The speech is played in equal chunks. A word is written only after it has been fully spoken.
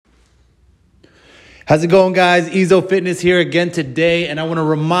How's it going, guys? Ezo Fitness here again today, and I want to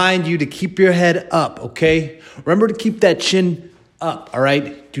remind you to keep your head up, okay? Remember to keep that chin up, all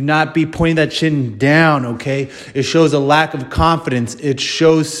right? Do not be pointing that chin down, okay? It shows a lack of confidence. It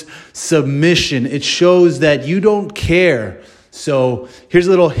shows submission. It shows that you don't care. So here's a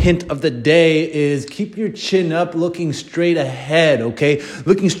little hint of the day is keep your chin up, looking straight ahead, okay?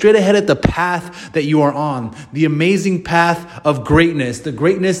 Looking straight ahead at the path that you are on, the amazing path of greatness, the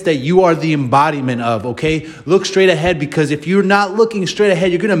greatness that you are the embodiment of, okay? Look straight ahead, because if you're not looking straight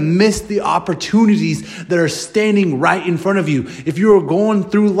ahead, you're going to miss the opportunities that are standing right in front of you. If you are going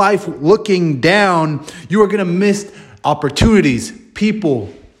through life looking down, you are going to miss opportunities,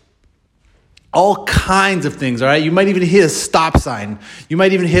 people, all kinds of things, all right? You might even hit a stop sign. You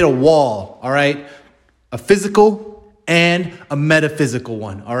might even hit a wall, all right? A physical and a metaphysical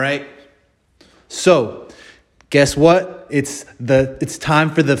one, all right? So, guess what? It's time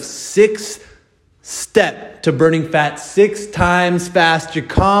for the sixth step to burning fat 6 times faster,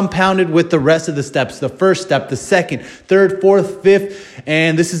 compounded with the rest of the steps. The first step, the second, third, fourth, fifth,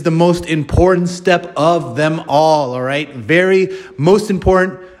 and this is the most important step of them all right? Very most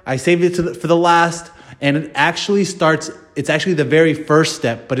important. I saved it for the last, and it's actually the very first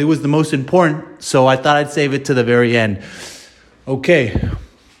step, but it was the most important, so I thought I'd save it to the very end. Okay,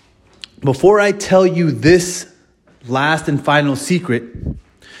 before I tell you this last and final secret,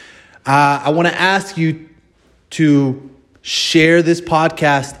 I want to ask you to share this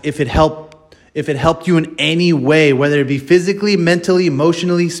podcast if it helped you in any way, whether it be physically, mentally,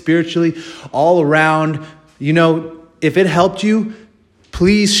 emotionally, spiritually, all around. You know, if it helped you,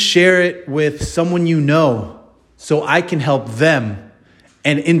 please share it with someone you know so I can help them.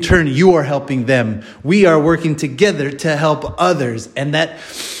 And in turn, you are helping them. We are working together to help others. And that,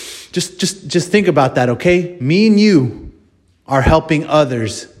 just think about that, okay? Me and you are helping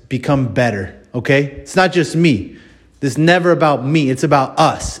others become better, okay? It's not just me. This is never about me. It's about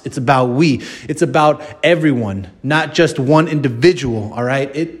us. It's about we. It's about everyone, not just one individual, all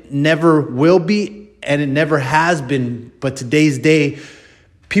right? It never will be, and it never has been. But today's day,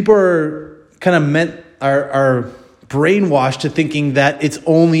 people are are brainwashed to thinking that it's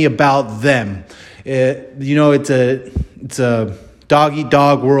only about them. It's a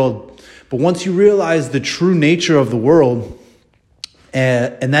dog-eat-dog world. But once you realize the true nature of the world,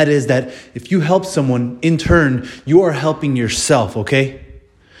 and that is that if you help someone, in turn, you are helping yourself, okay?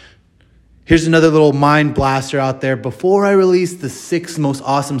 Here's another little mind blaster out there. Before I release the 6th most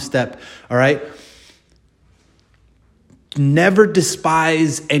awesome step, all right? Never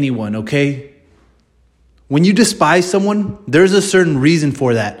despise anyone, okay? When you despise someone, there's a certain reason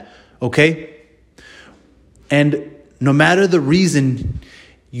for that, okay? And no matter the reason,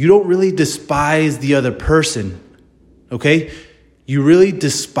 you don't really despise the other person, okay? You really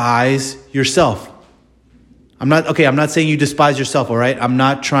despise yourself. I'm not saying you despise yourself, all right? I'm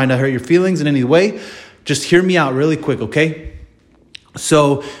not trying to hurt your feelings in any way. Just hear me out really quick, okay?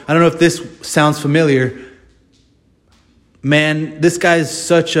 So, I don't know if this sounds familiar. Man, this guy's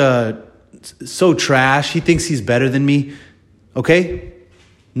so trash. He thinks he's better than me. Okay?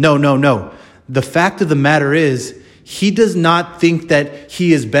 No. The fact of the matter is, he does not think that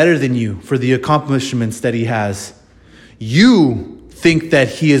he is better than you for the accomplishments that he has. You think that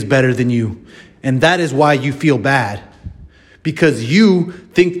he is better than you. And that is why you feel bad. Because you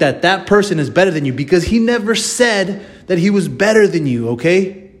think that that person is better than you. Because he never said that he was better than you,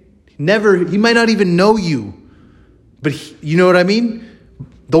 okay? He might not even know you. But you know what I mean?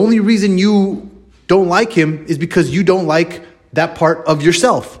 The only reason you don't like him is because you don't like that part of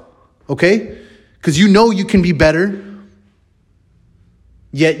yourself, okay? Because you know you can be better,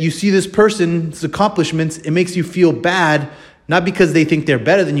 yet you see this person's accomplishments, it makes you feel bad, not because they think they're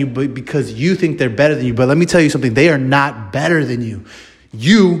better than you, but because you think they're better than you. But let me tell you something, they are not better than you.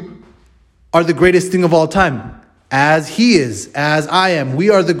 You are the greatest thing of all time, as he is, as I am.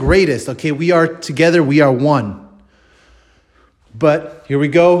 We are the greatest, okay? We are together, we are one. But here we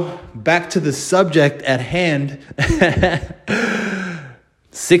go, back to the subject at hand.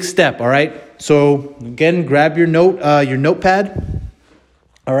 6th step, all right? So again, grab your notepad,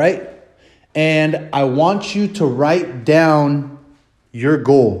 all right? And I want you to write down your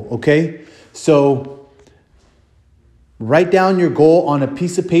goal, okay? So write down your goal on a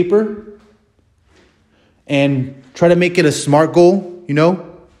piece of paper and try to make it a SMART goal,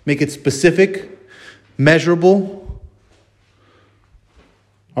 make it specific, measurable.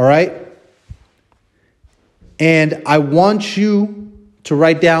 All right? And I want you to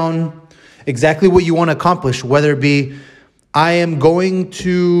write down exactly what you want to accomplish, whether it be, I am going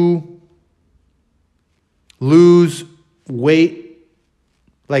to lose weight,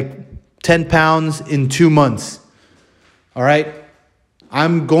 like 10 pounds in 2 months. All right?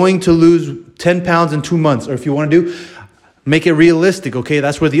 I'm going to lose 10 pounds in 2 months. Or if you want to do, make it realistic, okay?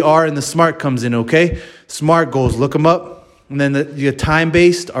 That's where the R and the SMART comes in, okay? SMART goals, look them up. And then the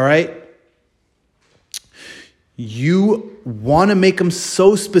time-based, all right? You want to make them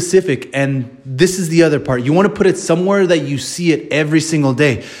so specific. And this is the other part. You want to put it somewhere that you see it every single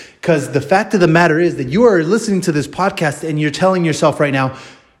day. Because the fact of the matter is that you are listening to this podcast and you're telling yourself right now,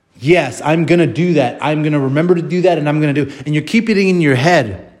 yes, I'm going to do that. I'm going to remember to do that, and I'm going to do. And you're keeping it in your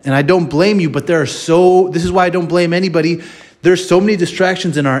head. And I don't blame you, but this is why I don't blame anybody. There's so many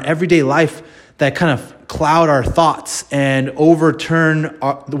distractions in our everyday life that kind of cloud our thoughts and overturn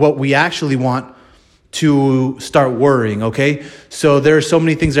what we actually want to start worrying, okay? So there are so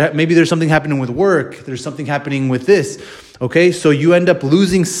many things. Maybe there's something happening with work. There's something happening with this, okay? So you end up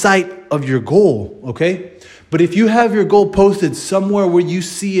losing sight of your goal, okay? But if you have your goal posted somewhere where you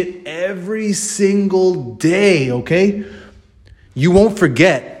see it every single day, okay, you won't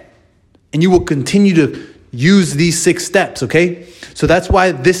forget, and you will continue to use these 6 steps, okay? So that's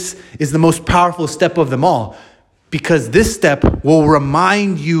why this is the most powerful step of them all, because this step will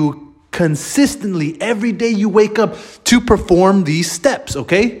remind you consistently every day you wake up to perform these steps,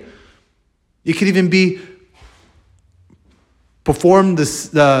 okay? It could even be perform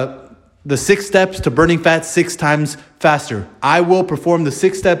the 6 steps to burning fat 6 times faster. I will perform the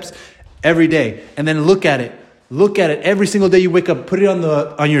 6 steps every day, and then look at it. Look at it every single day you wake up. Put it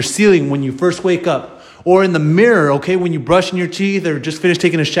on your ceiling when you first wake up, or in the mirror, okay, when you brushing your teeth or just finished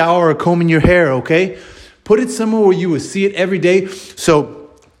taking a shower or combing your hair, okay? Put it somewhere where you will see it every day. So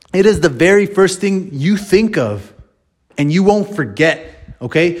it is the very first thing you think of, and you won't forget,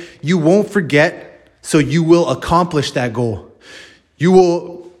 okay? You won't forget, so you will accomplish that goal. You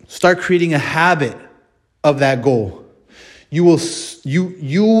will start creating a habit of that goal. You will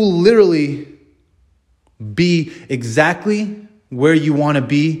literally be exactly where you want to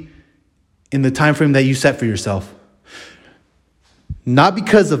be in the time frame that you set for yourself. Not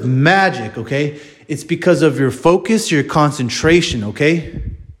because of magic, okay? It's because of your focus, your concentration, okay?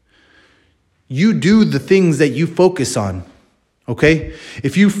 You do the things that you focus on, okay?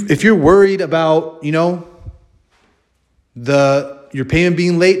 If you're worried about, your payment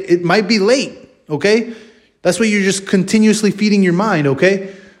being late, it might be late, okay? That's why you're just continuously feeding your mind,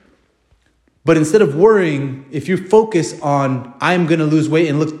 okay? But instead of worrying, if you focus on, I'm going to lose weight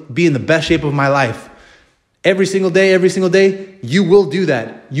and be in the best shape of my life, every single day, you will do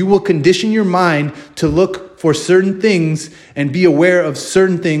that. You will condition your mind to look for certain things and be aware of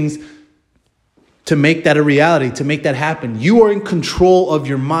certain things to make that a reality, to make that happen. You are in control of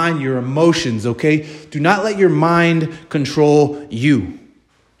your mind, your emotions, okay? Do not let your mind control you.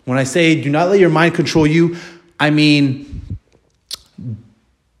 When I say do not let your mind control you, I mean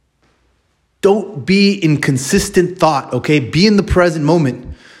don't be in consistent thought, okay? Be in the present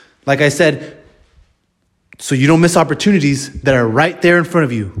moment. Like I said, so you don't miss opportunities that are right there in front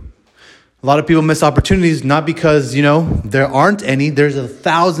of you. A lot of people miss opportunities not because, there aren't any. There's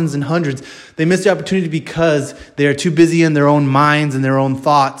thousands and hundreds. They miss the opportunity because they are too busy in their own minds and their own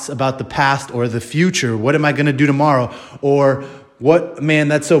thoughts about the past or the future. What am I going to do tomorrow? Or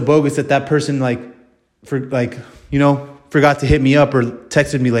that's so bogus that person forgot to hit me up or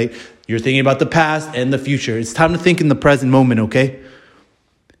texted me late. You're thinking about the past and the future. It's time to think in the present moment, okay?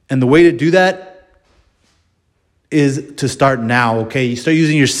 And the way to do that is to start now, okay? You start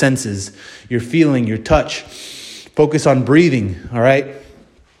using your senses, your feeling, your touch. Focus on breathing, all right?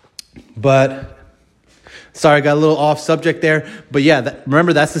 But, sorry, I got a little off subject there. But yeah,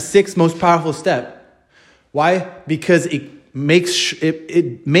 remember, that's the 6th most powerful step. Why? Because it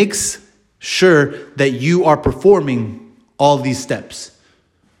makes sure that you are performing all these steps.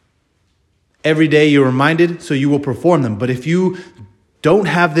 Every day you're reminded, so you will perform them. But if you don't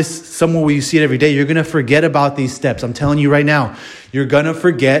have this somewhere where you see it every day, you're going to forget about these steps. I'm telling you right now, you're going to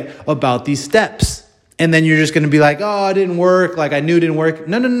forget about these steps. And then you're just going to be like, oh, it didn't work. Like I knew it didn't work.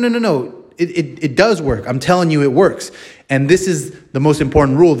 No. It does work. I'm telling you it works. And this is the most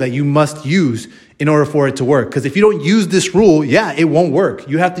important rule that you must use in order for it to work. Because if you don't use this rule, it won't work.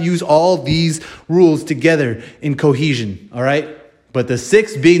 You have to use all these rules together in cohesion. All right. But the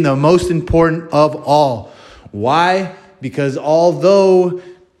 6th being the most important of all. Why? Because although,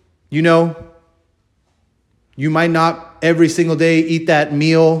 you might not every single day eat that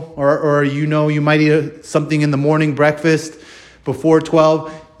meal or you might eat something in the morning, breakfast, before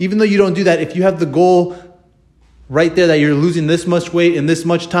 12. Even though you don't do that, if you have the goal right there that you're losing this much weight in this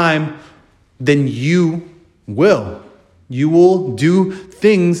much time, then you will. You will do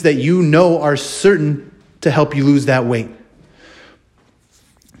things that are certain to help you lose that weight.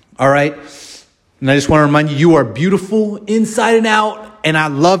 All right. And I just want to remind you, you are beautiful inside and out. And I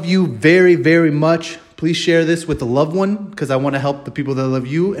love you very, very much. Please share this with a loved one because I want to help the people that love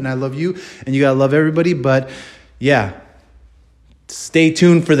you. And I love you. And you got to love everybody. But yeah, stay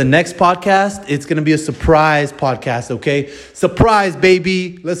tuned for the next podcast. It's going to be a surprise podcast, okay? Surprise,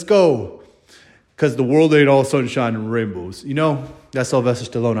 baby. Let's go. Because the world ain't all sunshine and rainbows. You know, that's Sylvester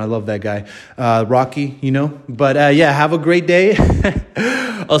Stallone. I love that guy. Rocky, you know. But yeah, have a great day.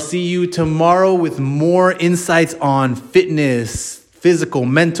 I'll see you tomorrow with more insights on fitness, physical,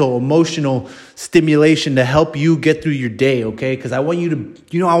 mental, emotional stimulation to help you get through your day, okay? Because I want you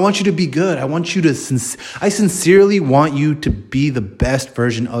to, I want you to be good. I sincerely want you to be the best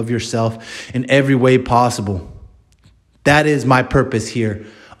version of yourself in every way possible. That is my purpose here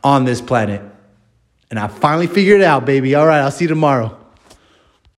on this planet. And I finally figured it out, baby. All right, I'll see you tomorrow.